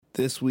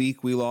This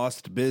week, we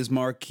lost Biz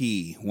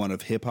Markie, one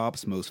of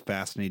hip-hop's most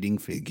fascinating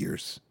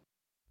figures.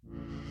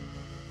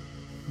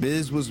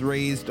 Biz was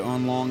raised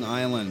on Long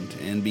Island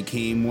and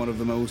became one of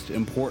the most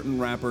important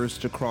rappers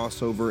to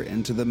cross over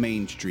into the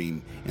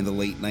mainstream in the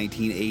late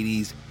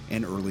 1980s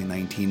and early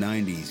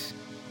 1990s.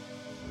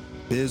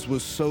 Biz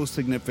was so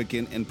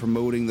significant in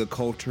promoting the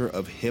culture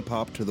of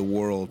hip-hop to the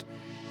world,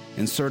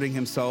 inserting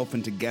himself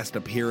into guest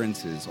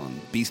appearances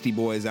on Beastie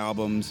Boys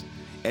albums,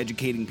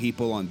 educating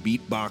people on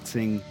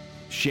beatboxing,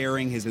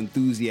 sharing his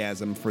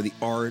enthusiasm for the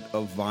art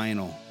of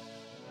vinyl.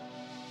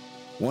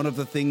 One of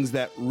the things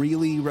that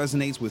really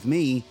resonates with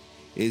me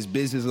is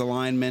Biz's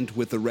alignment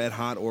with the Red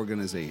Hot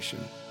organization,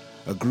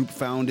 a group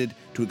founded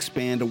to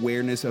expand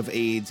awareness of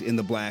AIDS in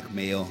the black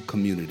male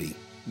community.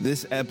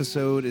 This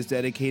episode is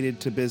dedicated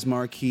to Biz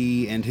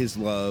Markie and his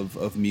love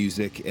of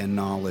music and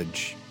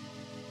knowledge.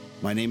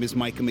 My name is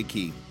Micah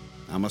McKee.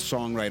 I'm a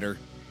songwriter,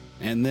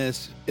 and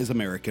this is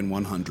American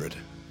 100.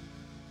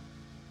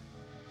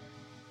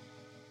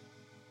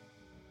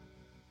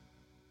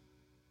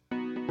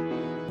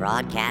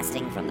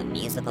 Broadcasting from the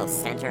musical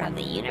center of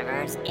the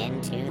universe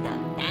into the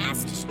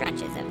vast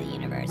stretches of the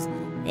universe,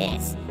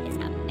 this is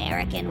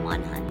American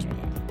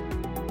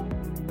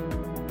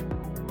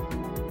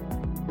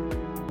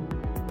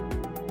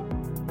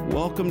 100.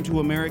 Welcome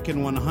to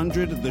American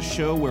 100, the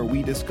show where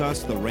we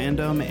discuss the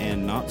random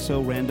and not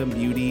so random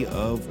beauty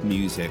of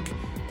music.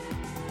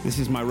 This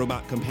is my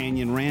robot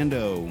companion,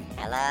 Rando.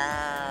 Hello.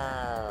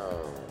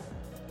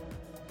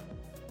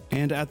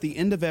 And at the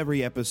end of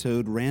every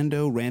episode,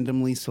 Rando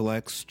randomly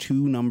selects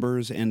two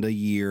numbers and a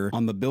year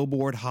on the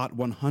Billboard Hot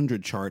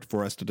 100 chart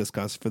for us to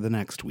discuss for the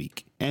next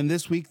week. And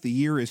this week, the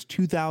year is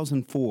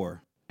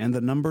 2004, and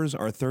the numbers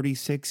are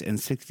 36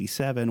 and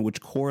 67, which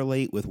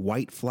correlate with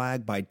White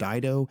Flag by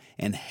Dido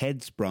and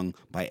Headsprung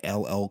by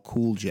LL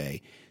Cool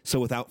J. So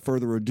without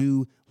further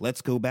ado,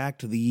 let's go back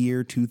to the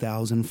year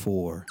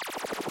 2004.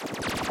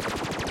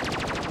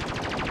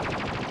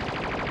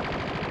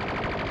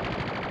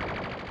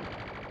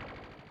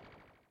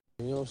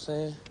 You know what I'm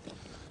saying?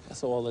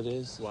 That's all it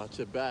is. Watch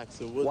your back.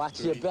 So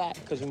watch your back,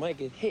 because you might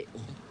get hit.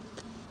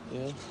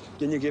 Yeah.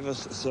 Can you give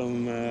us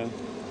some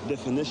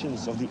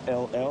definitions of the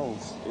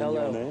LLs in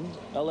your name?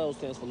 LL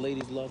stands for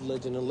Ladies Love,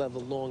 Legend and Leather,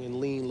 Long and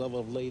Lean, Lover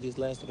of Ladies,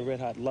 Last of the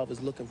Red Hot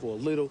Lovers, Looking for a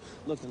Little,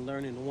 Looking,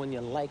 Learning, the one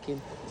you're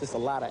liking. Just a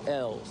lot of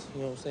L's,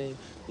 you know what I'm saying?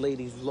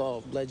 Ladies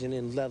Love, Legend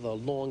and Leather,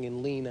 Long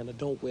and Lean, and I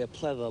don't wear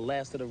pleather.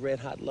 Last of the Red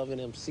Hot Loving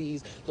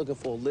MCs, Looking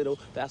for a Little.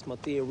 That's my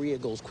theory.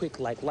 It goes quick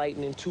like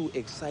lightning. Too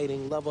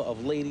exciting. Lover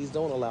of ladies,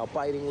 don't allow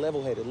biting.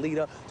 Level-headed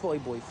leader, toy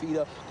boy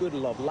feeder. Good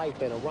love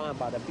life and a rhyme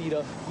by the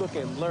beater.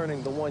 Looking,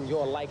 learning, the one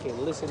you're liking.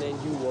 Listening,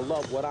 you will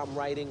love what I'm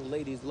writing.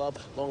 Ladies love,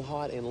 long,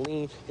 hard, and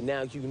lean. And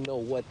now you know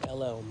what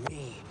LL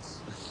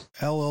means.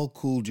 LL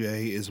Cool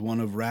J is one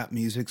of rap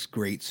music's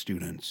great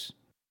students.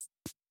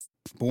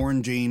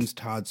 Born James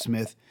Todd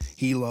Smith,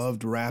 he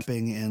loved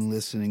rapping and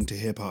listening to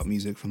hip-hop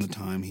music from the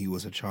time he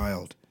was a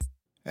child.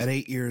 At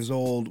 8 years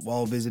old,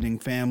 while visiting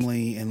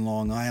family in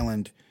Long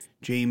Island,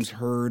 James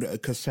heard a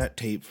cassette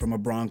tape from a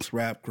Bronx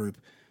rap group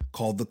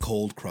called the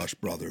Cold Crush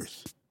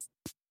Brothers.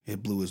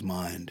 It blew his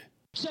mind.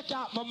 Check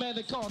out my man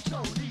they call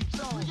Tony.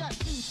 We got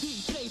two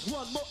DJs,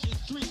 one more in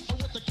street,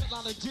 and with the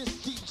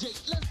catalogist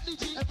DJ Leslie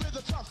G, and with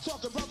the tough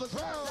talking brothers.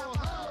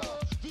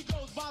 He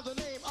goes by the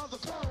name of the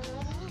Cold.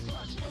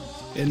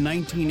 In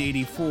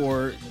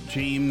 1984,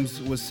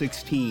 James was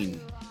 16,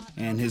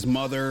 and his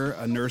mother,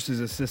 a nurse's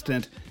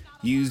assistant,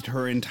 used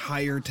her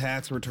entire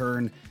tax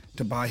return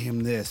to buy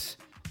him this,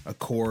 a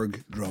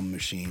Korg drum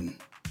machine.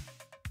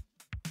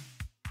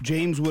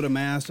 James would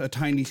amass a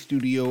tiny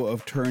studio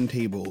of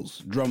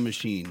turntables, drum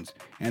machines,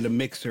 and a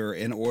mixer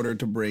in order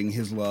to bring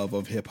his love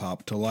of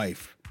hip-hop to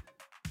life.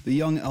 The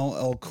young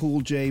LL Cool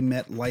J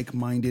met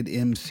like-minded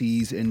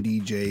MCs and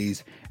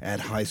DJs at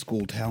high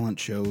school talent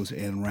shows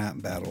and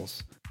rap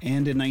battles.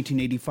 And in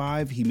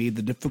 1985, he made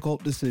the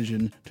difficult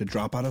decision to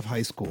drop out of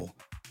high school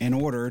in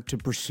order to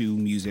pursue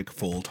music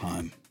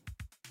full-time.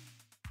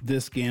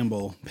 This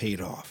gamble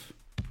paid off.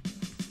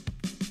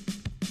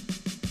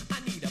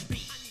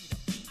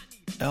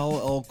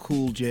 LL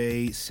Cool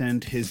J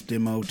sent his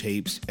demo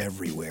tapes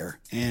everywhere,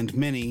 and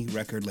many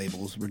record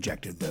labels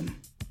rejected them.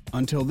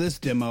 Until this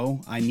demo,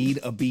 I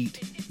Need a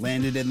Beat,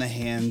 landed in the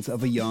hands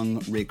of a young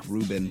Rick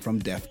Rubin from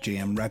Def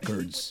Jam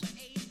Records.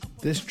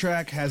 This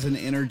track has an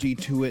energy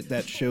to it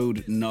that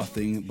showed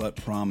nothing but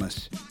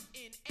promise.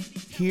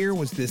 Here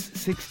was this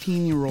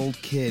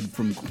 16-year-old kid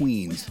from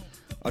Queens,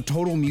 a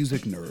total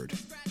music nerd,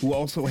 who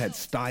also had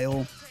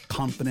style,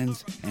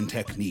 confidence, and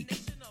technique.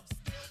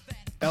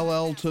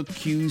 LL took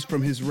cues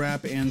from his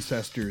rap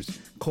ancestors,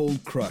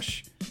 Cold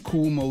Crush,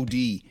 Kool Moe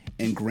Dee,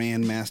 and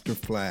Grandmaster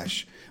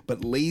Flash,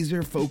 but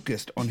laser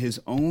focused on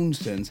his own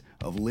sense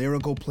of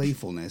lyrical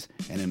playfulness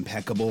and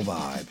impeccable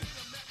vibe.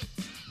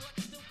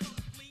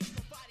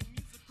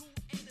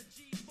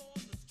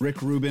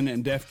 Rick Rubin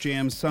and Def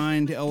Jam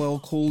signed LL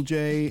Cool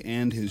J,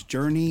 and his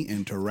journey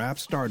into rap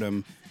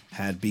stardom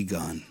had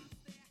begun.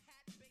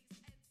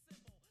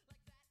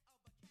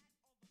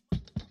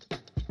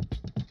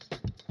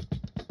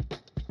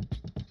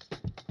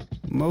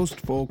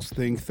 Most folks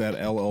think that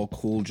LL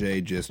Cool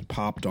J just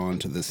popped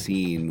onto the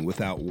scene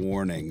without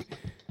warning,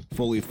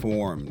 fully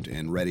formed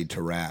and ready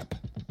to rap.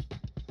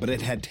 But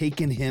it had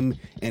taken him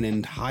an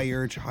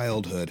entire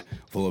childhood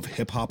full of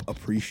hip-hop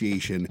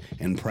appreciation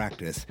and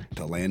practice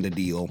to land a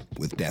deal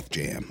with Def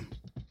Jam.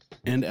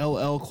 And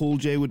LL Cool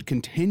J would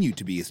continue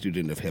to be a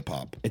student of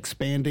hip-hop,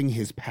 expanding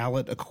his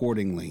palette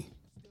accordingly.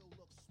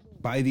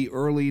 By the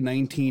early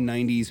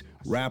 1990s,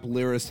 rap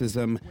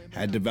lyricism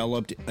had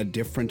developed a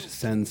different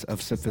sense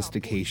of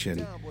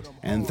sophistication,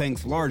 and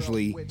thanks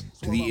largely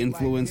to the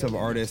influence of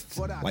artists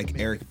like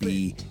Eric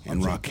B.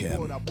 and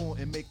Rakim.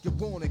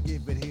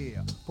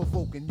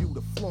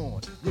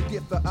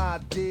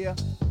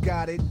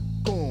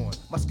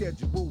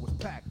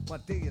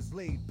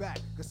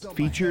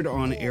 Featured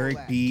on Eric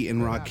B.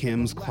 and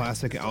Rakim's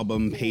classic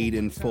album Paid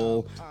in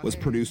Full was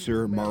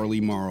producer Marley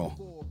Marl.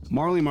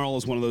 Marley Marl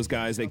is one of those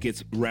guys that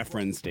gets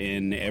referenced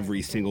in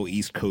every single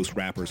East Coast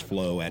rapper's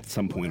flow at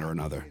some point or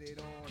another.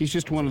 He's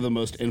just one of the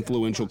most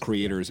influential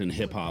creators in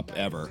hip-hop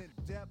ever.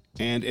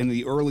 And in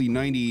the early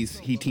 90s,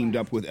 he teamed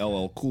up with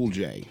LL Cool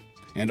J.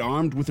 And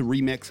armed with a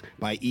remix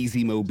by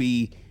Easy Mo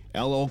Bee,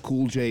 LL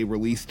Cool J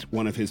released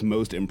one of his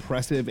most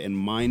impressive and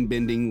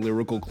mind-bending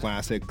lyrical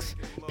classics,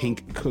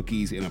 Pink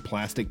Cookies in a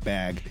Plastic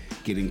Bag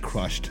Getting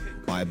Crushed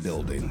by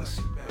Buildings.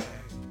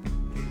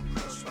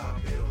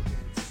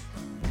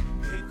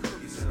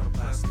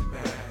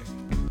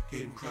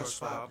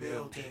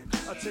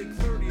 I take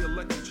 30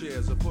 electric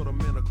chairs and put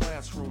them in a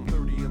classroom.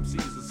 30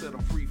 MCs and set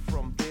them free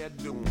from their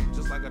doom.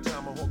 Just like a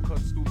tomahawk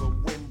cuts through the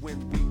wind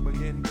when we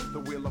begin. The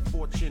wheel of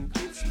fortune,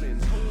 it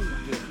spins, holding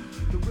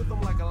the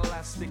rhythm like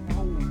elastic,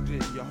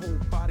 molding your whole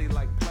body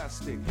like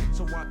plastic.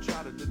 So I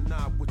try to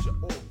deny what you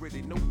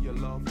already know you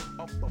love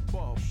up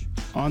above.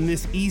 On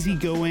this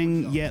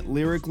easygoing yet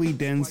lyrically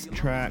dense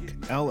track,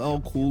 LL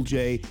Cool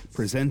J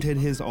presented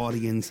his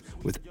audience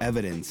with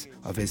evidence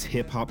of his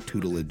hip-hop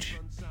tutelage.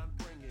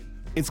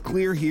 It's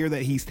clear here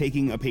that he's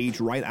taking a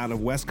page right out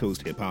of West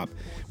Coast hip-hop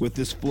with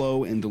this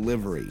flow and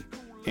delivery.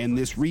 And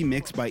this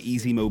remix by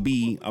Easy Mo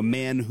Bee, a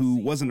man who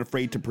wasn't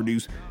afraid to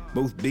produce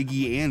both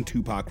Biggie and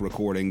Tupac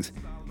recordings,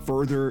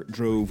 further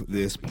drove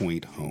this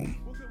point home.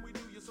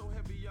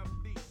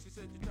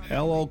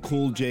 LL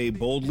Cool J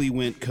boldly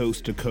went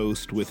coast to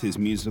coast with his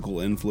musical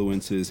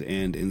influences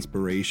and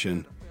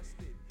inspiration.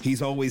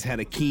 He's always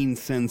had a keen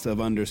sense of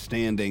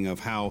understanding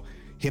of how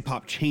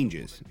hip-hop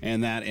changes,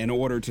 and that in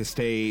order to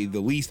stay the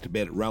least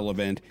bit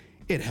relevant,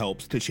 it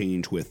helps to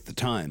change with the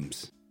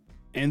times.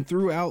 And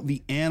throughout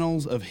the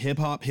annals of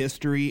hip-hop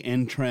history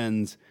and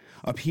trends,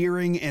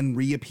 appearing and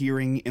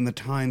reappearing in the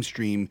time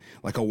stream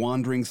like a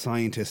wandering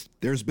scientist,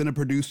 there's been a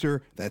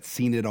producer that's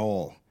seen it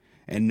all,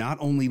 and not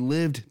only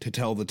lived to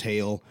tell the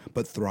tale,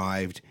 but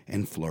thrived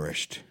and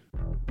flourished.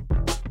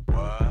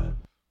 What?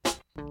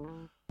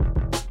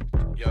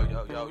 Yo.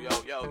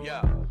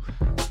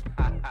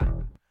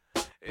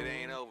 It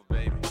ain't over,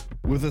 baby.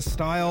 With a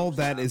style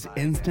that is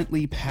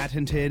instantly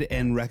patented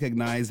and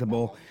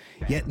recognizable,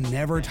 yet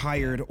never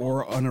tired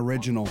or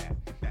unoriginal,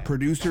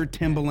 producer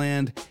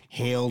Timbaland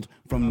hailed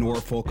from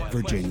Norfolk,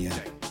 Virginia.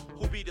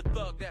 Who be the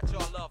thug that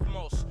y'all love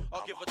most?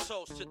 I'll give a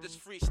toast to this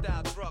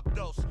freestyle drug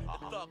dose.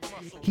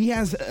 He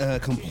has a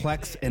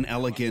complex and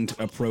elegant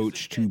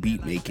approach to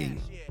beat making.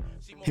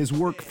 His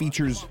work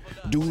features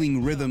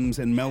dueling rhythms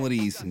and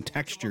melodies and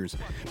textures,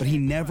 but he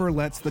never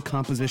lets the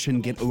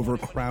composition get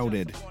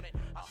overcrowded.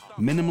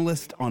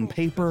 Minimalist on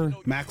paper,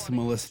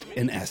 maximalist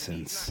in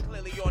essence.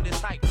 Clearly on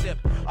this hype tip,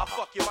 I'll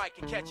fuck your mic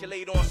and catch you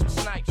later on some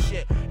snipe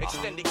shit.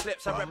 Extended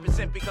clips I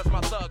represent because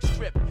my thugs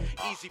trip.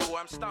 Easy boy,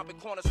 I'm stomping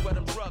corners where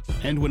them drugs.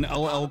 And when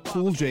LL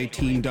Cool J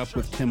teamed up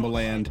with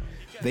Timbaland,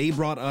 they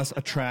brought us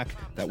a track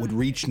that would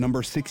reach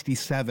number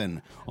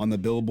 67 on the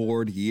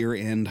Billboard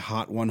year-end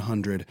Hot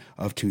 100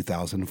 of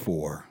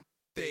 2004.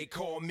 They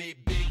call me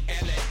Big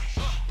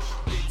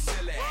L.A., Big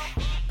Silly,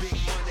 Big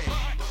Money,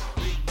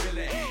 Big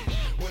Billy.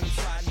 When I'm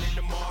sliding in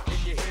the mark and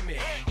you hear me,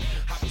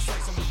 I be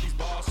slicing with these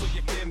bars so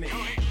you feel me.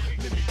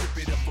 Let me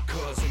rip it up for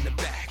cuz in the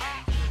back.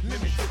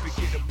 Let me flip it,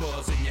 get a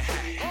buzz in your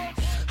hat.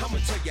 I'ma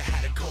tell you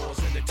how to cause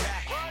an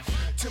attack.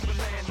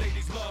 Timbaland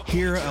ladies love.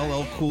 Here,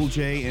 LL Cool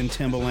J and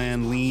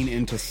Timbaland lean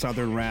into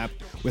Southern rap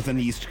with an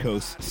East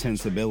Coast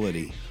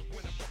sensibility.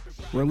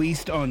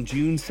 Released on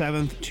June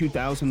 7th,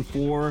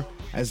 2004,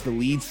 as the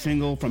lead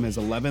single from his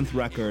 11th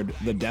record,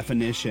 The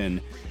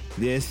Definition,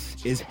 this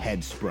is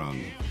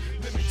Headsprung.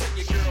 Let me tell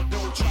you, girl,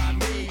 don't try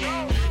me.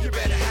 You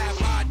better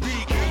have ID,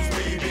 cause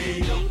we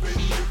be up in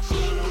the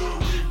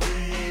club. We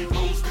be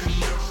posting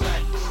the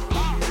back.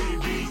 We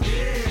be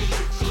in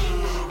the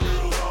club.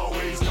 Girls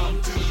always come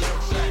to the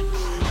back.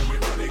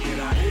 Everybody get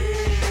our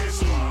heads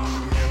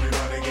swung.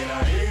 Everybody get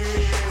our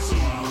heads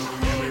swung.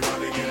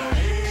 Everybody get our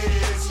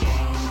heads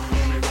swung.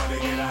 Everybody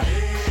get our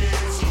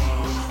heads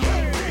swung.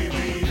 We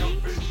be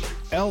up in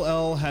the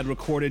LL had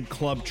recorded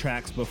club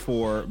tracks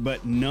before,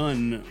 but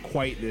none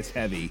quite this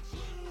heavy.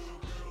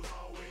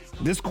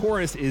 This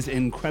chorus is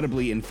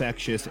incredibly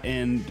infectious,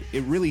 and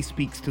it really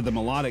speaks to the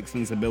melodic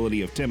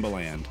sensibility of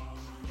Timbaland.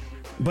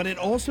 But it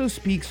also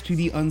speaks to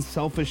the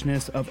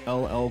unselfishness of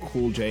LL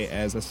Cool J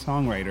as a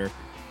songwriter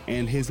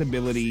and his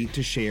ability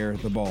to share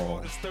the ball.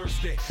 It's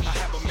Thursday. I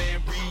have a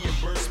man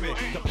reimburse me.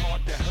 The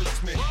part that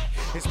hurts me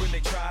is when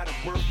they try to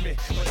work me,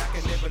 but I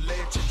can never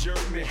let you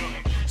jerk me.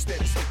 Instead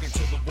of sticking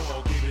to the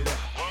wall, give it up.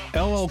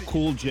 LL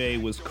Cool J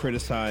was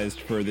criticized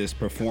for this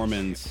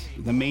performance,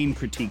 the main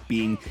critique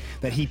being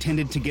that he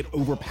tended to get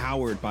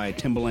overpowered by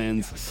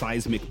Timbaland's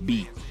seismic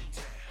beat.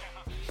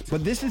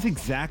 But this is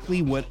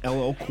exactly what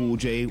LL Cool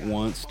J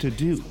wants to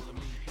do.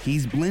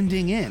 He's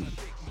blending in,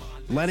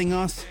 letting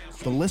us,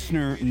 the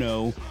listener,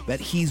 know that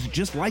he's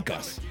just like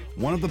us,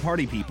 one of the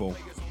party people,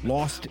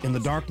 lost in the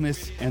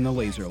darkness and the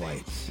laser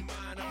lights.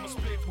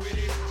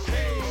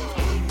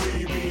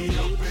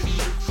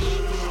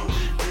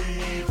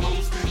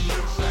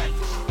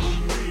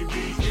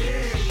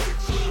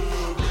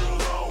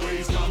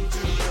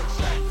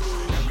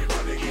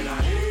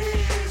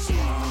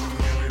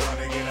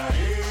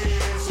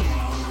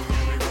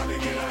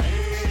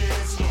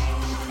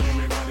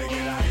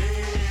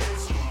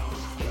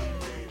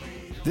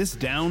 This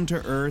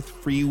down-to-earth,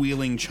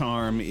 freewheeling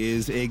charm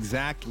is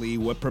exactly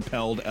what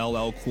propelled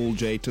LL Cool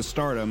J to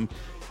stardom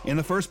in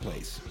the first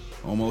place,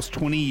 almost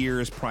 20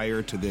 years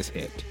prior to this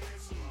hit.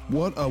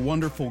 What a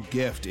wonderful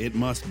gift it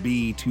must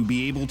be to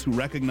be able to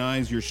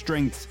recognize your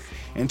strengths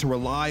and to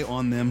rely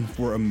on them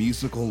for a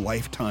musical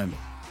lifetime.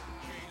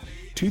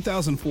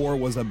 2004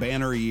 was a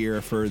banner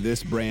year for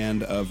this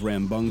brand of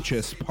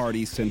rambunctious,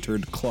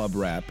 party-centered club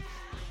rap.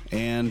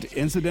 And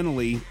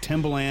incidentally,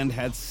 Timbaland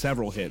had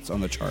several hits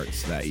on the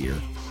charts that year.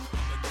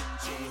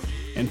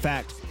 In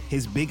fact,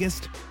 his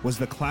biggest was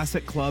the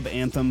classic club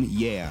anthem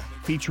Yeah,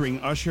 featuring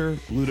Usher,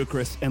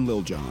 Ludacris, and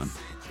Lil Jon.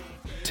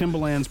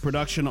 Timbaland's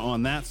production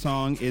on that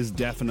song is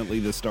definitely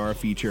the star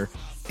feature,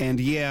 and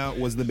Yeah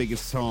was the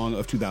biggest song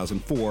of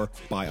 2004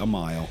 by a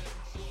mile.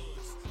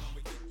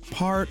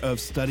 Part of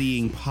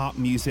studying pop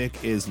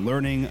music is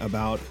learning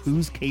about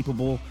who's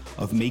capable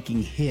of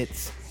making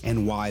hits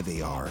and why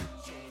they are.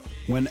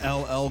 When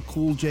LL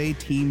Cool J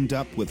teamed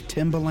up with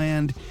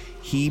Timbaland,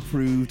 he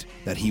proved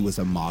that he was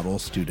a model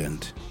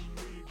student.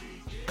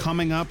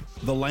 Coming up,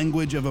 the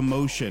language of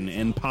emotion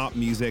in pop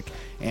music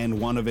and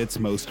one of its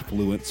most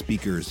fluent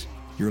speakers.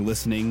 You're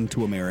listening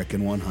to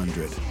American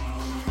 100.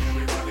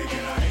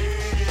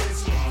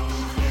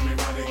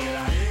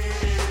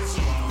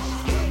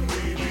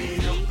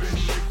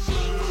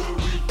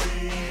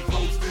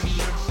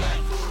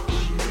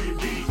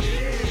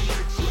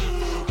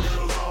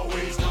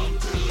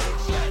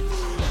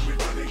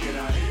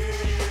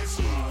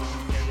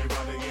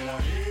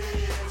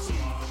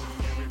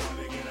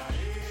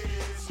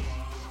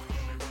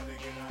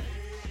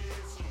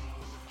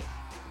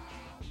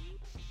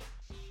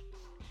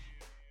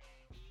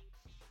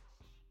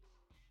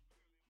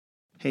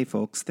 Hey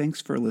folks,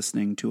 thanks for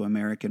listening to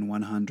American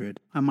 100.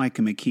 I'm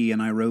Micah McKee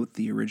and I wrote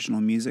the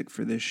original music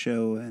for this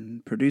show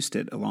and produced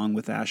it along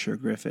with Asher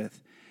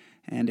Griffith.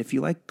 And if you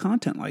like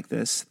content like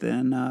this,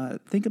 then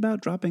think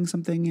about dropping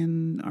something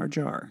in our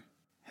jar.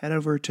 Head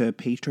over to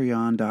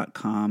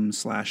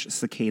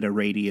patreon.com/cicada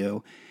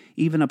radio.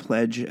 Even a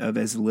pledge of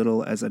as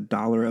little as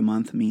 $1 a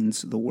month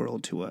means the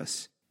world to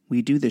us.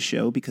 We do this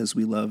show because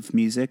we love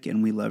music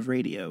and we love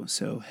radio.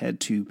 So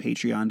head to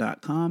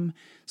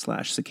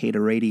patreon.com/cicada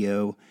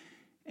radio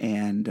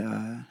and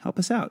help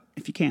us out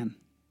if you can.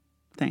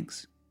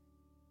 Thanks.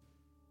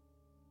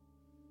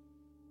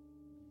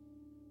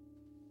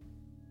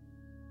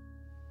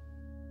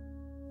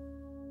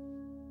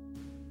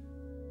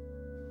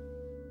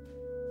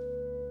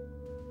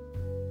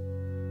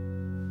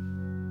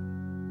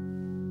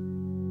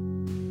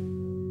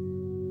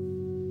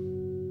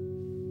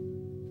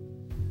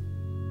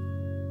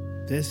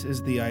 This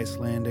is the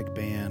Icelandic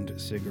band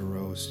Sigur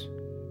Rós.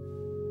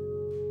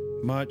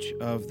 Much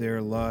of their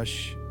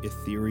lush,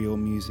 ethereal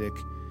music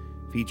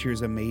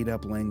features a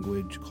made-up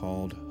language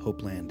called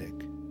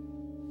Hopelandic.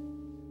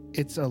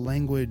 It's a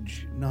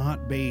language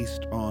not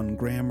based on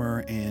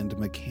grammar and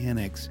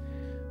mechanics,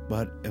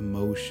 but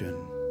emotion.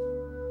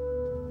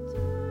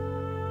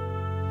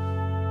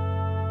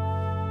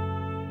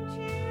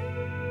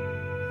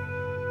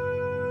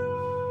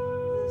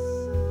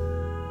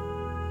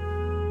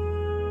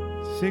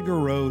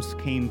 Sigur Rós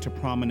came to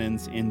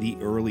prominence in the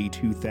early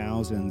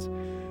 2000s,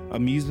 a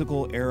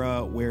musical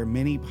era where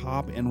many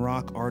pop and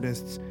rock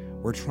artists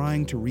were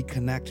trying to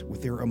reconnect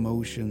with their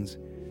emotions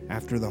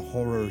after the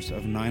horrors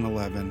of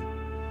 9/11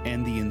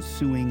 and the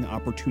ensuing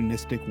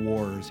opportunistic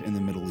wars in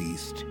the Middle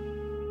East.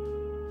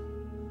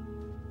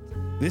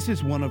 This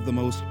is one of the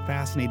most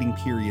fascinating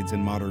periods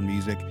in modern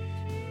music,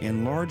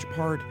 in large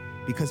part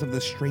because of the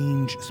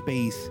strange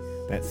space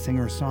that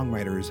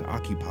singer-songwriters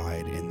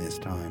occupied in this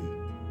time.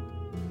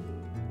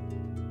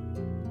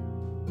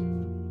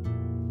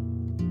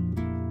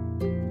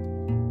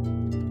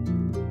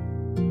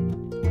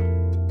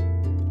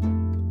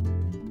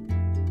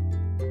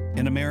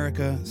 In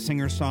America,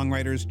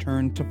 singer-songwriters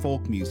turned to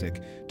folk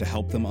music to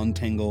help them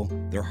untangle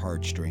their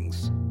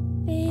heartstrings.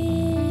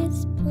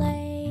 This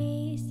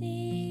place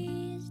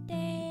is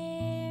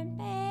damp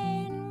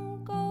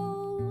and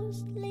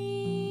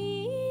ghostly.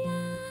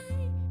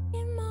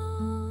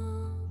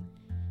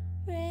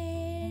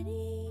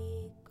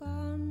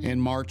 In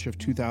March of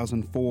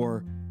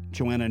 2004,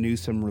 Joanna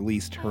Newsom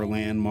released her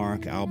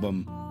landmark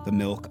album, The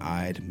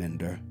Milk-Eyed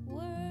Mender.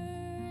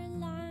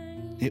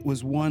 It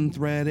was one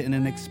thread in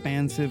an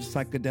expansive,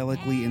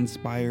 psychedelically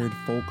inspired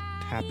folk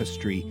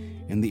tapestry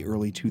in the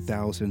early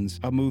 2000s,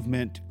 a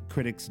movement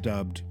critics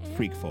dubbed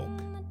freak folk.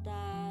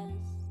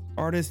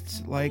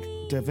 Artists like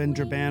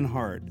Devendra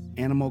Banhart,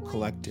 Animal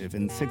Collective,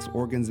 and Six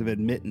Organs of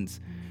Admittance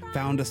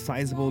found a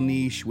sizable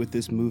niche with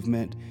this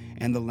movement,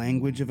 and the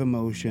language of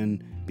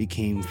emotion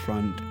became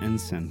front and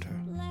center.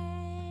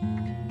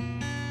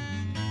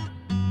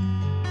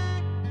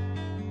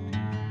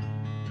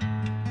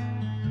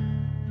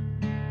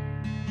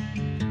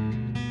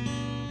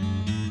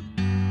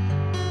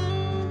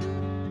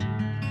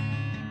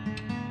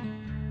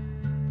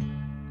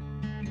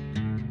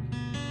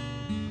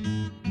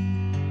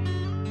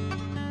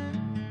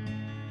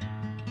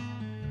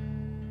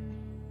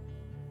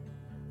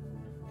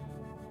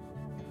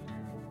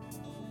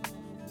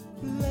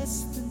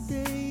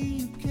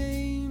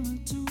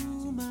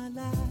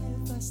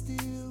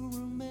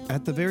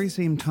 At the very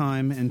same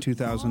time in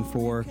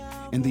 2004,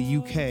 in the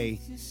UK,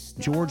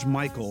 George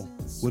Michael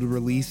would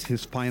release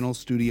his final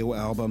studio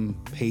album,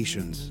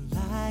 Patience.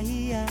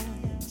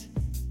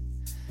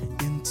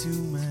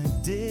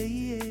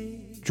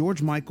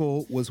 George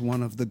Michael was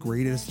one of the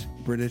greatest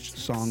British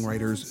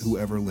songwriters who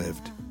ever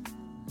lived.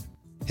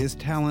 His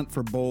talent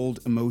for bold,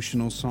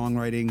 emotional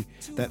songwriting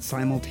that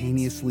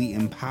simultaneously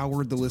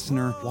empowered the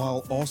listener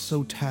while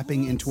also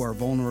tapping into our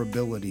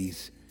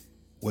vulnerabilities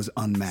was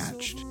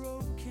unmatched.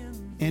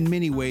 In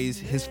many ways,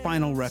 his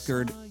final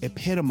record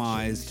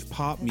epitomized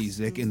pop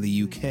music in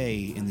the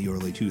UK in the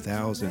early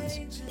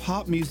 2000s.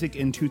 Pop music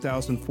in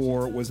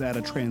 2004 was at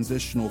a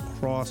transitional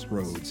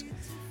crossroads,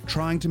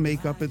 trying to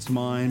make up its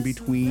mind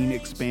between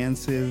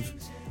expansive,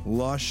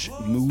 lush,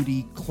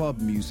 moody club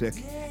music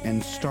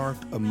and stark,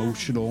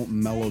 emotional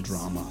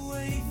melodrama.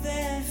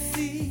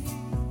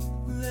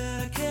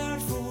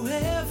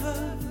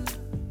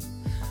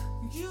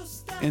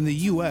 In the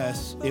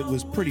US, it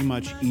was pretty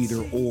much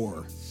either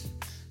or.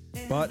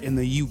 But in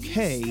the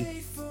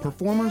UK,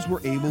 performers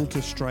were able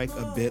to strike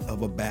a bit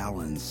of a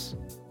balance.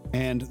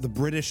 And the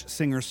British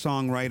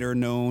singer-songwriter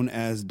known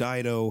as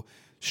Dido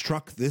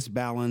struck this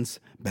balance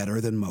better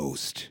than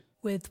most.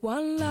 With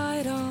one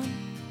light on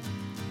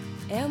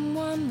and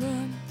one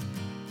room,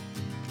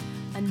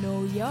 I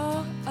know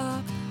you're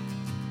up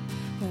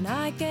when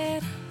I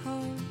get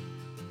home.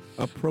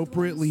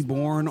 Appropriately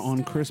born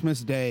on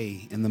Christmas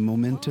Day in the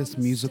momentous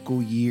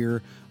musical year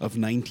of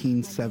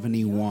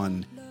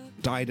 1971,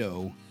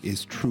 Dido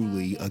is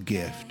truly a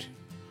gift.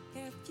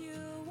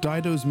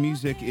 Dido's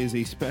music is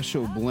a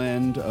special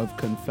blend of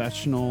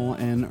confessional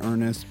and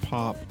earnest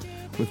pop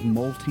with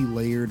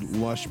multi-layered,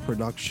 lush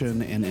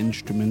production and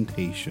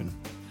instrumentation.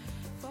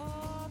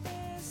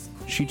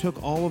 She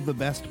took all of the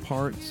best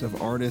parts of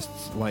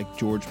artists like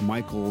George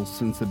Michael's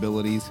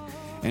sensibilities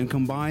and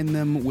combined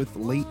them with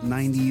late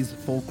 90s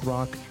folk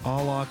rock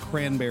a la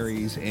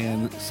Cranberries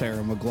and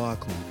Sarah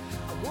McLachlan.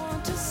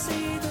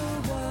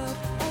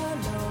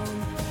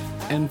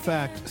 In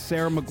fact,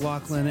 Sarah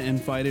McLachlan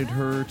invited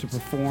her to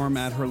perform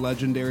at her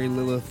legendary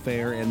Lilith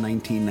Fair in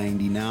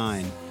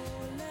 1999.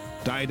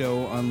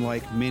 Dido,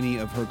 unlike many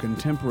of her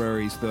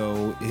contemporaries,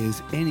 though,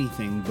 is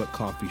anything but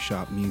coffee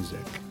shop music.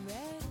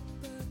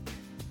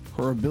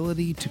 Her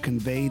ability to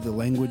convey the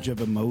language of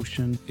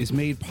emotion is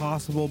made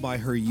possible by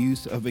her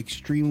use of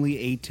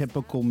extremely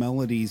atypical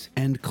melodies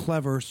and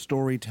clever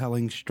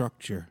storytelling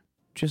structure.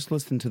 Just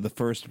listen to the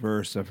first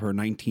verse of her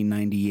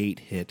 1998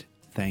 hit,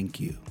 Thank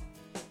You.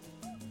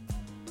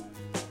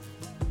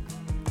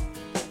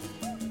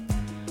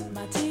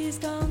 My tea's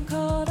gone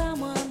cold, I'm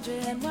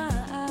wondering why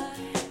I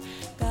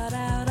got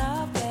out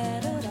of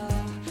bed at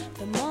all.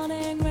 The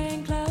morning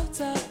rain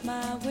clouds up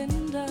my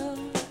window,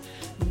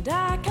 and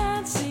I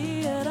can't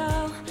see it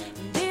all.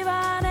 And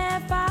even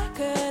if I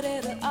could,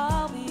 it'd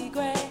all be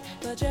great.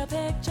 Put your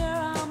picture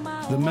on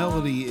my The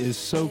melody is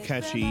so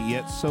catchy,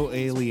 yet so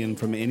alien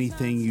from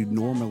anything you'd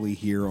normally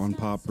hear on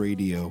pop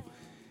radio.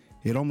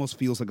 It almost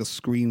feels like a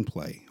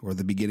screenplay or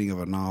the beginning of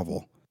a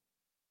novel.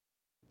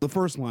 The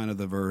first line of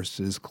the verse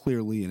is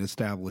clearly an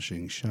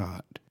establishing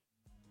shot.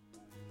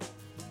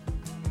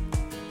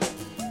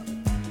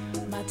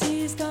 My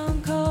tea's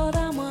gone cold,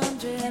 I'm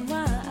wondering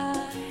why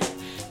I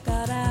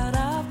got out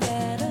of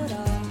bed at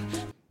all.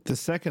 The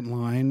second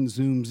line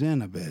zooms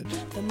in a bit.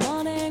 The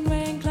morning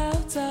rain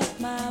clouds up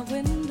my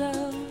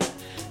window,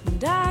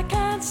 and I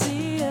can't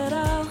see it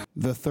all.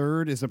 The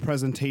third is a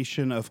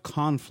presentation of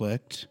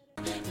conflict.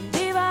 And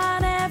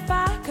even if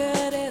I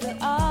could, it'd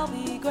all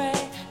be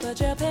great.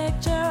 Put your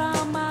picture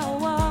on my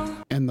wall.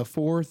 And the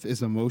fourth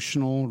is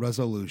emotional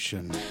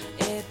resolution.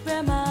 It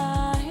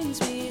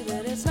reminds me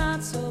that it's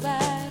not so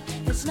bad.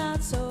 It's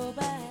not so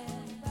bad.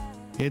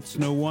 It's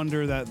no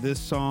wonder that this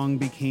song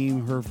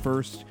became her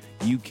first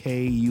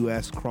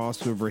UK-US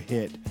crossover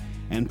hit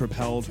and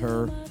propelled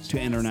her to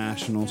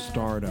international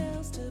stardom.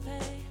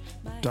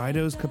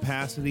 Dido's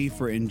capacity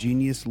for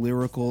ingenious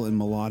lyrical and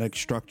melodic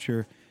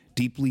structure,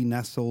 deeply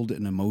nestled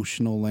in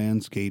emotional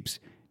landscapes,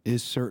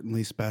 is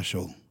certainly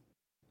special.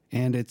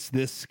 And it's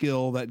this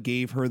skill that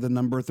gave her the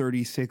number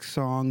 36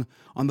 song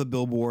on the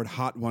Billboard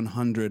Hot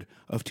 100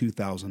 of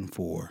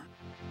 2004.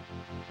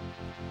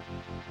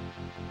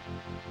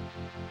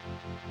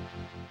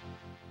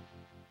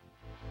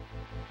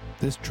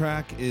 This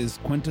track is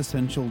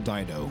quintessential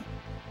Dido,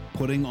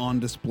 putting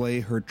on display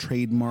her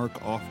trademark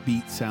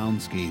offbeat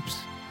soundscapes.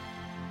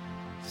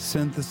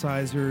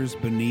 Synthesizers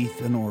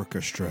beneath an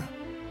orchestra,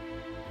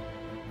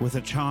 with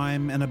a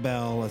chime and a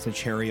bell as a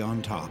cherry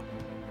on top.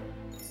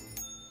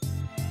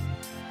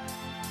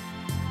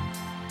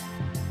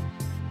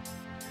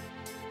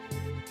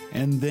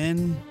 And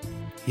then,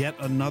 yet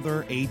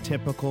another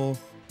atypical,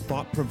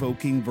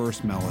 thought-provoking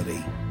verse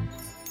melody.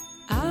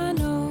 I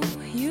know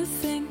you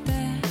think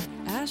that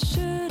I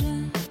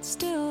shouldn't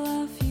still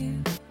love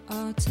you.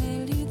 I'll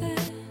tell you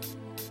that.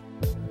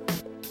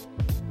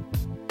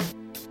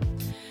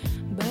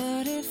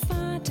 But if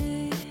I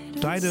did,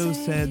 Dido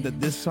said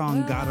that this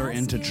song got her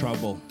into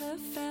trouble.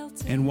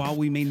 And while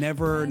we may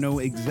never know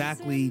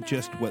exactly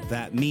just what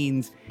that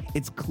means,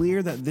 it's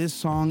clear that this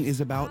song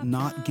is about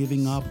not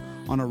giving up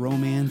on a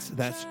romance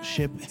that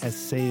ship has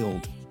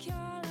sailed.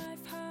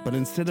 But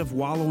instead of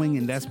wallowing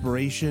in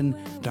desperation,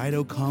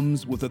 Dido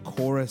comes with a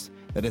chorus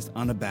that is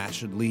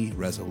unabashedly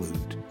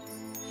resolute.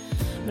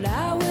 But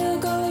I will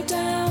go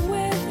down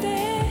with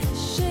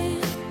this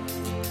ship,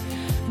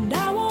 and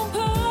I won't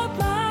put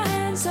my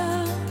hands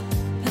up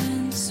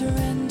and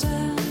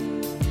surrender.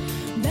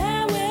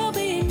 There will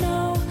be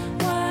no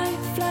white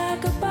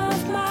flag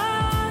above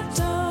my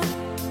door.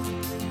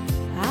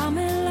 I'm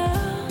in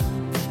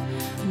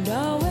love, and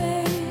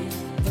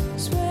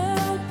always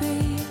will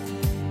be.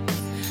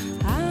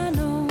 I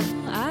know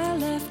I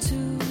left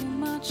too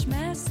much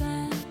mess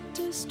and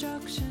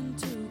destruction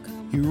to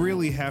come. You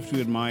really have to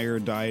admire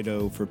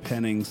Dido for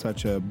penning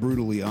such a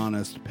brutally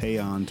honest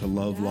paean to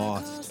love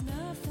lost.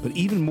 But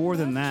even more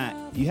than that,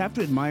 you have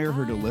to admire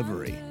her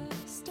delivery.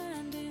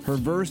 Her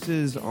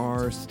verses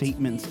are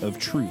statements of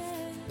truth,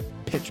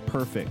 pitch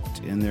perfect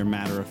in their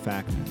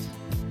matter-of-factness.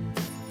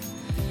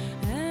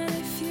 And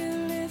if you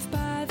live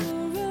by the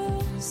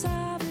rules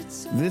of it,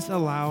 so This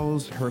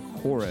allows her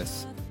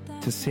chorus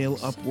to sail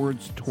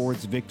upwards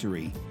towards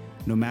victory,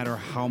 no matter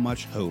how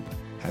much hope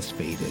has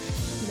faded.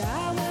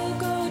 I will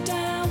go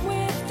down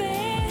with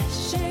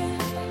this ship,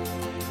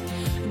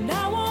 and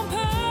I won't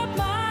put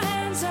my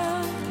hands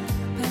up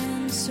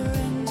and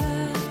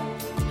surrender.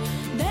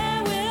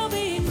 There will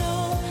be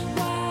no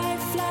white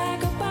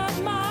flag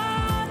above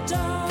my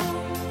door.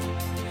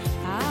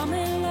 I'm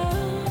in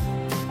love,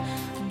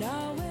 and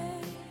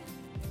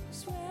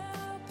always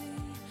will be.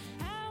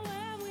 And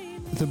when we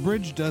meet, The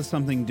bridge does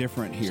something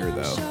different here,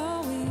 though.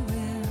 sure we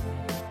will.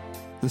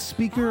 The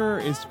speaker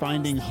is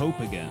finding hope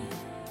again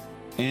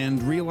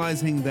and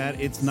realizing that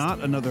it's not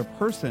another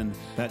person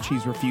that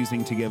she's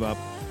refusing to give up,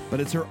 but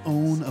it's her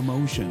own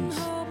emotions.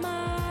 Hold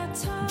my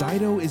tongue.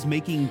 Dido is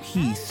making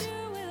peace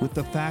with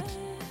the fact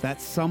that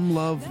some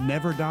love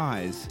never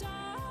dies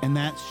and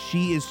that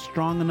she is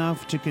strong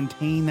enough to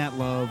contain that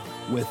love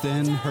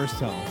within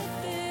herself.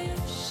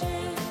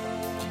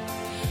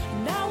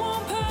 And I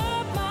won't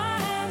put my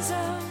hands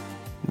up.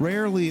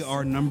 Rarely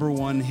are number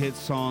one hit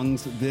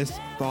songs this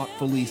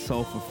thoughtfully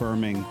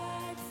self-affirming.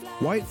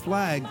 White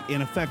Flag,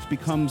 in effect,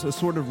 becomes a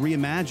sort of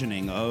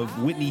reimagining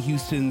of Whitney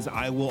Houston's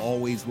I Will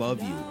Always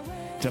Love You.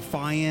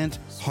 Defiant,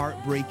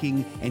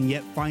 heartbreaking, and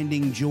yet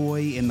finding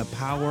joy in the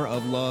power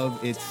of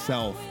love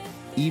itself,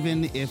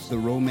 even if the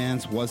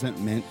romance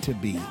wasn't meant to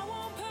be.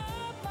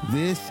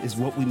 This is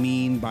what we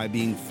mean by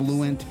being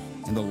fluent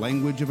in the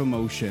language of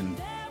emotion.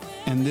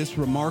 And this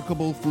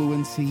remarkable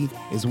fluency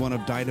is one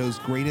of Dido's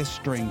greatest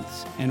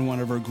strengths and one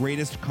of her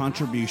greatest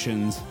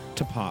contributions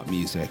to pop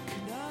music.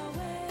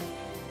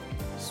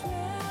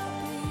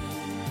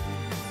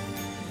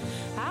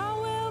 I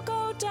will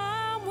go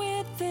down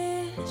with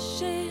this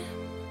ship,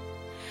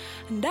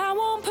 and I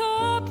won't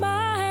put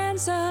my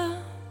hands up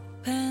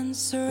and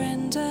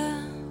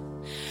surrender.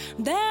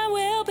 There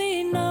will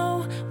be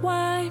no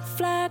white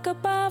flag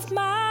above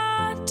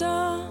my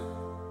door.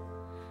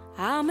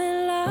 I'm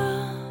in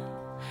love,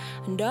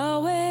 and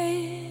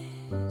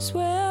always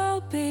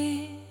will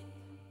be.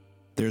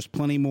 There's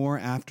plenty more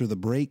after the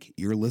break.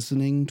 You're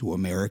listening to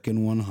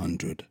American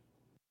 100.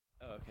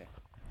 Oh, okay.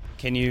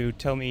 Can you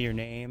tell me your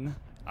name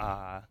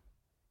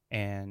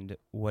and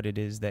what it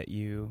is that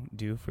you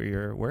do for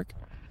your work?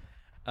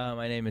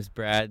 My name is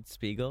Brad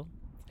Spiegel,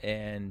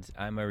 and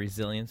I'm a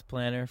resilience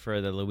planner for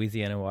the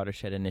Louisiana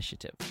Watershed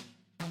Initiative.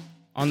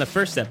 On the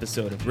first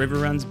episode of River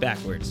Runs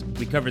Backwards,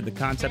 we covered the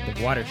concept of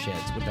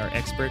watersheds with our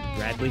expert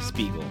Bradley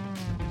Spiegel.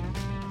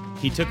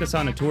 He took us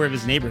on a tour of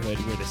his neighborhood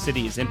where the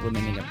city is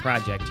implementing a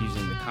project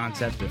using the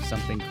concept of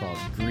something called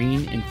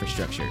green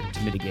infrastructure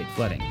to mitigate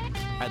flooding.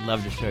 I'd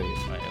love to show you.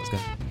 All right, let's go.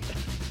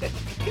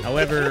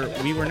 However,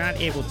 we were not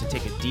able to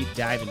take a deep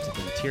dive into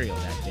the material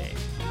that day,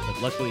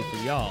 but luckily for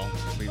y'all,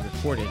 we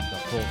recorded the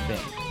whole thing.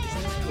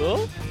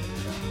 Cool?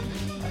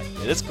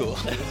 It is cool.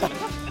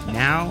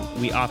 Now,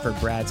 we offer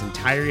Brad's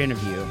entire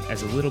interview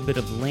as a little bit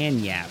of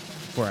lagniappe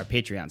for our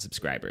Patreon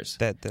subscribers.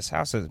 That this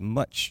house is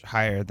much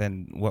higher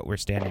than what we're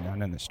standing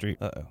on in the street.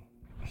 Uh-oh.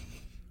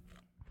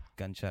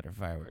 Gunshot or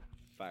firework?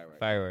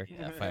 Firework.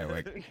 Yeah,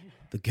 firework.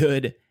 The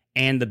good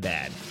and the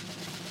bad.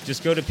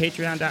 Just go to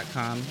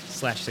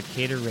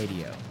patreon.com/Cicada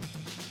Radio.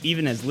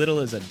 Even as little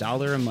as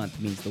 $1 a month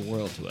means the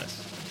world to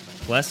us.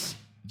 Plus,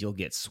 you'll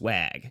get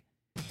swag.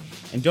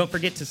 And don't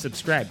forget to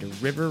subscribe to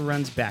River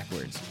Runs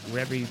Backwards,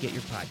 wherever you get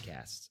your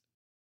podcasts.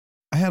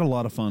 I had a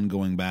lot of fun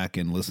going back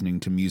and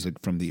listening to music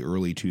from the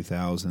early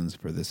 2000s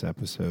for this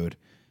episode.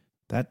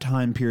 That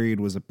time period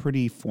was a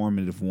pretty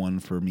formative one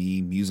for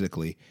me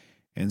musically,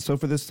 and so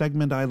for this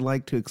segment I'd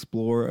like to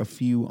explore a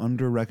few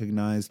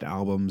under-recognized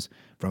albums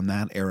from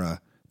that era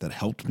that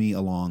helped me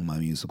along my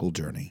musical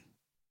journey.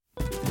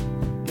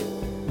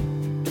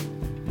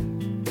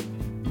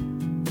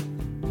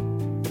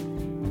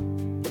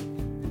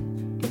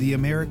 The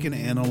American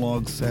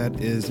Analog Set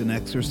is an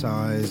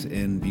exercise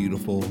in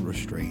beautiful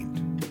restraint.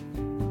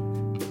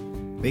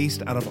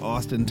 Based out of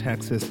Austin,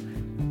 Texas,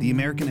 the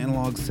American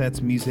Analog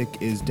Set's music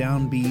is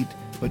downbeat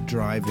but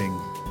driving,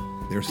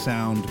 their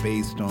sound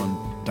based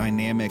on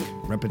dynamic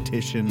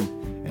repetition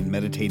and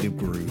meditative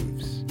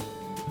grooves.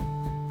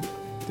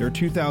 Their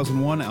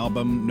 2001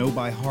 album, Know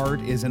by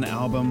Heart, is an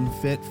album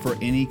fit for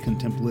any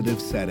contemplative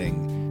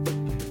setting.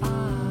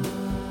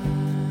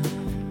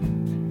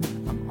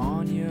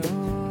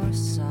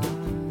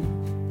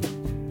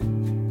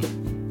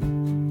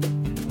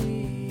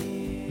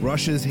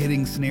 Rush's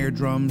hitting snare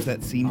drums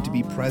that seem to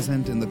be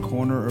present in the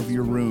corner of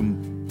your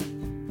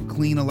room.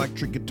 Clean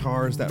electric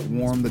guitars that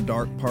warm the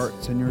dark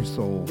parts in your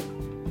soul.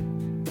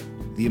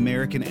 The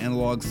American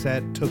Analog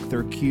Set took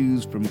their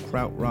cues from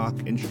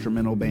krautrock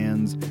instrumental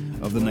bands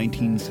of the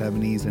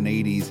 1970s and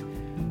 80s,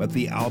 but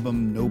the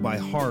album Know by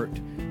Heart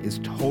is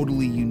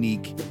totally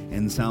unique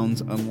and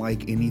sounds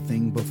unlike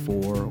anything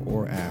before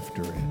or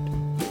after it.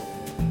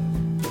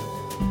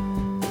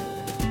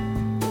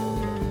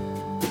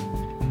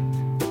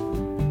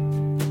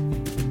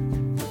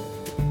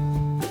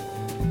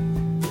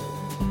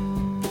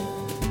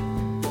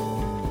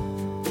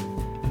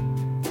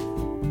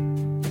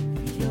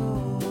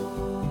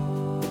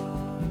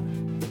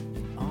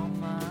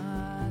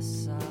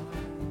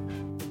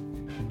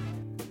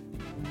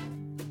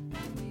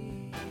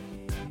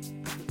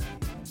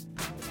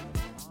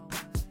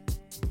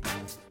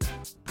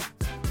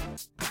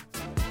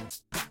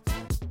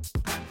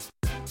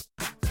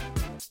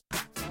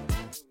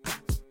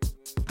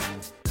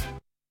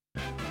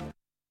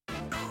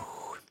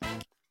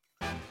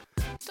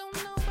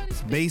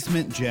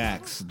 Basement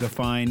Jacks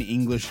define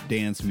English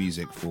dance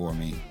music for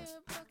me.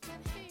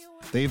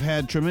 They've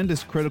had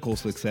tremendous critical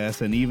success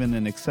and even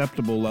an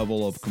acceptable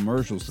level of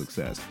commercial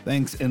success,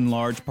 thanks in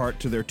large part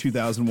to their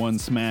 2001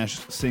 smash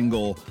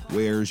single,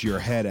 Where's Your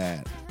Head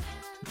At?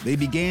 They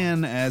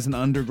began as an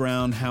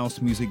underground house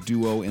music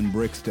duo in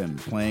Brixton,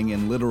 playing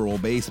in literal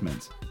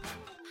basements,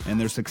 and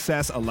their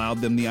success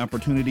allowed them the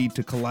opportunity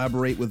to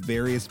collaborate with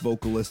various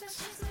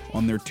vocalists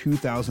on their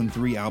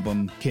 2003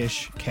 album,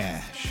 Kish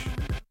Cash.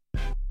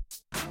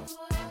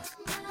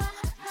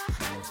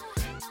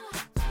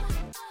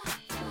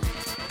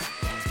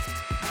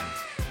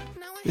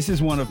 This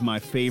is one of my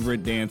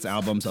favorite dance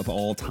albums of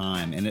all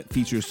time, and it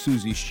features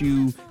Susie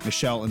Shu,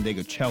 Michelle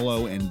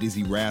Ndegeocello, and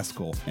Dizzy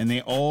Rascal, and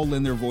they all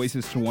lend their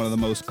voices to one of the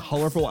most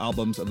colorful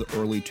albums of the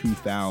early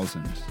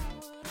 2000s.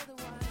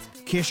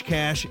 Kish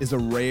Cash is a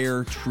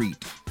rare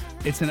treat.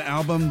 It's an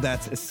album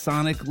that's as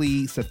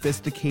sonically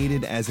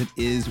sophisticated as it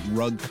is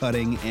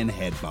rug-cutting and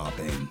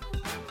head-bopping.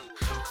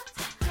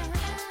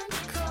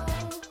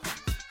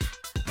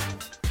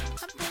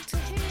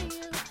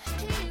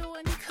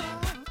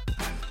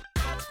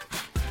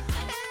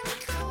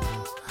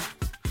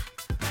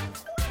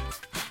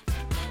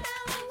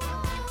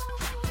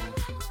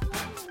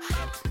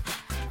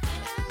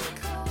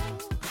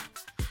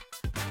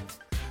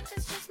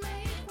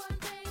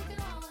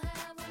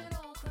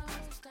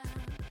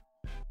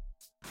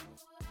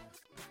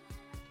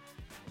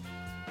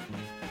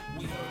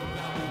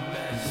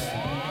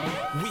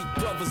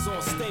 On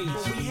stage,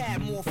 but we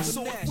had more finesse.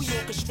 So if we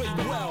orchestrate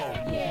well,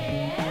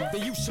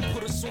 then you should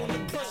put us on the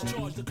press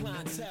charge the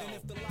clientele.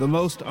 The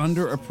most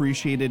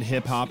underappreciated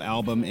hip-hop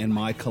album in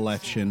my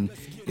collection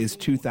is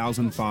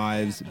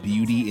 2005's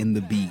Beauty in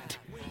the Beat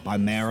by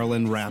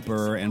Maryland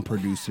rapper and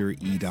producer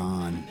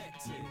E-Don.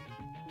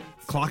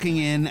 Clocking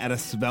in at a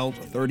svelte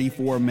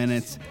 34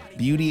 minutes,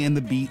 Beauty and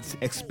the Beat's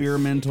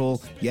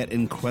experimental yet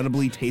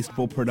incredibly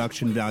tasteful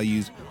production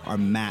values are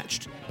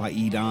matched by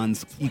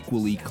E-Don's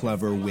equally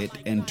clever wit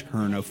and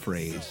turn of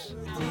phrase.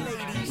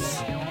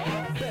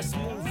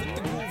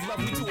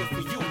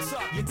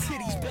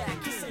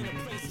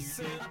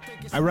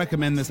 I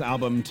recommend this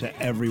album to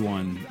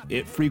everyone.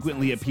 It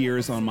frequently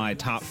appears on my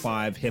top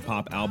 5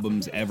 hip-hop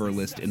albums ever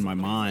list in my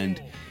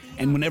mind.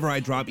 And whenever I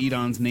drop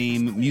E-Don's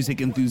name,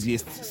 music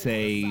enthusiasts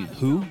say,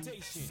 who?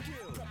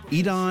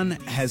 E-Don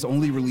has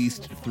only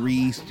released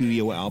 3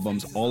 studio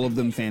albums, all of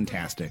them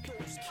fantastic.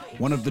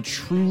 One of the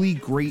truly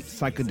great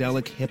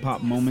psychedelic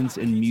hip-hop moments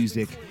in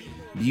music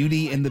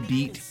Beauty and the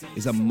Beat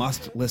is a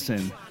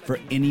must-listen for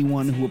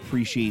anyone who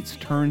appreciates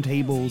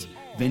turntables,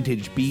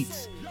 vintage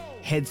beats,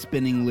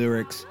 head-spinning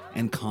lyrics,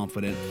 and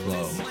confident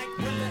flow.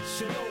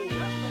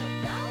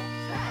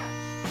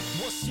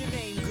 What's your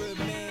name, good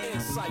man?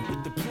 Insight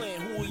with the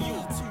plan. Who are you?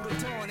 To the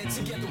dawn and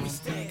together we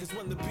stand. Cause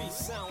when the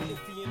beats sound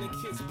iffy and the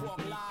kids bark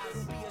lies,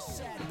 it'll be a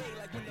sad day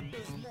like when the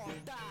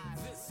Bismarck dies.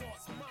 This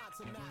art's mine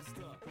to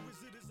master. Or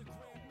is it as a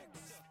grand mix?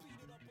 Speed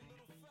it up a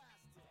little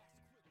faster.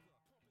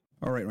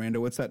 All right,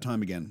 Rando, it's that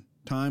time again.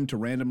 Time to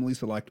randomly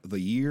select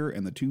the year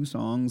and the two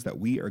songs that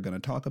we are going to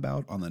talk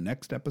about on the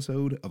next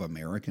episode of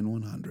American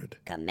 100.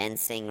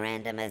 Commencing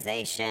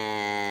randomization.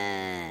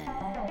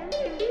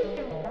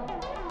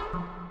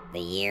 The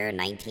year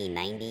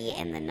 1990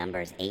 and the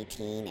numbers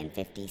 18 and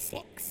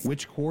 56.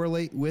 Which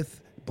correlate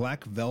with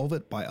Black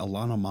Velvet by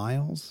Alana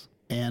Miles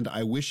and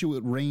I Wish It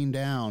Would Rain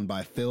Down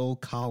by Phil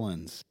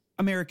Collins.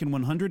 American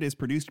 100 is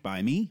produced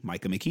by me,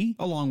 Micah McKee,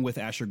 along with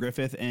Asher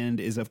Griffith, and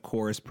is of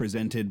course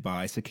presented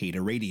by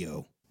Cicada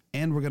Radio.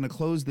 And we're going to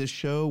close this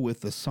show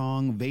with the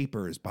song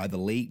Vapors by the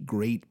late,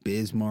 great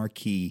Biz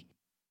Markie.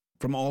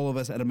 From all of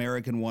us at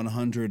American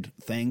 100,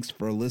 thanks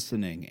for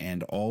listening,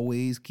 and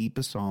always keep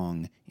a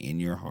song in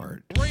your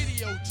heart.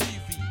 Radio,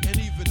 TV, and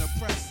even the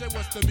press say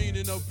what's the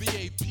meaning of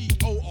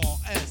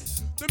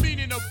VAPORS. The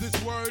meaning of this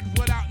word,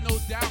 without no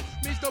doubt,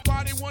 means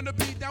nobody wanna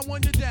be down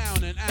when you're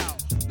down and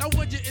out. Now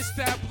when you're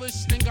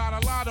established and got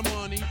a lot of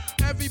money,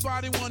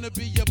 everybody wanna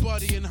be your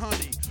buddy and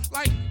honey.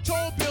 Like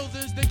tall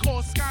buildings they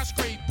call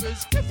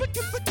skyscrapers.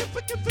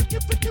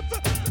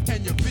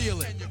 And you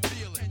feel it.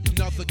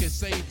 Nothing can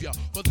save ya,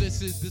 but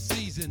this is the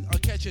season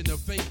of catching the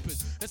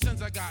vapors. And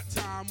since I got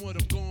time, what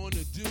I'm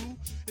gonna do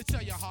is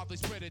tell you how they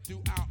spread it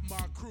throughout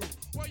my crew.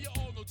 Well, you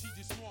all know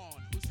T.J.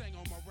 Swan, who sang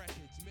on my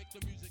records. Make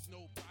the music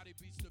nobody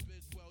beats the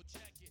biz, well,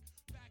 check it.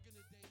 Back in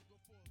the days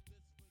before this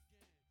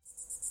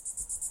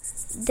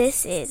began.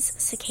 This is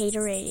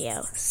Cicada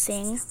Radio.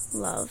 Sing,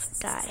 love,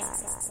 die.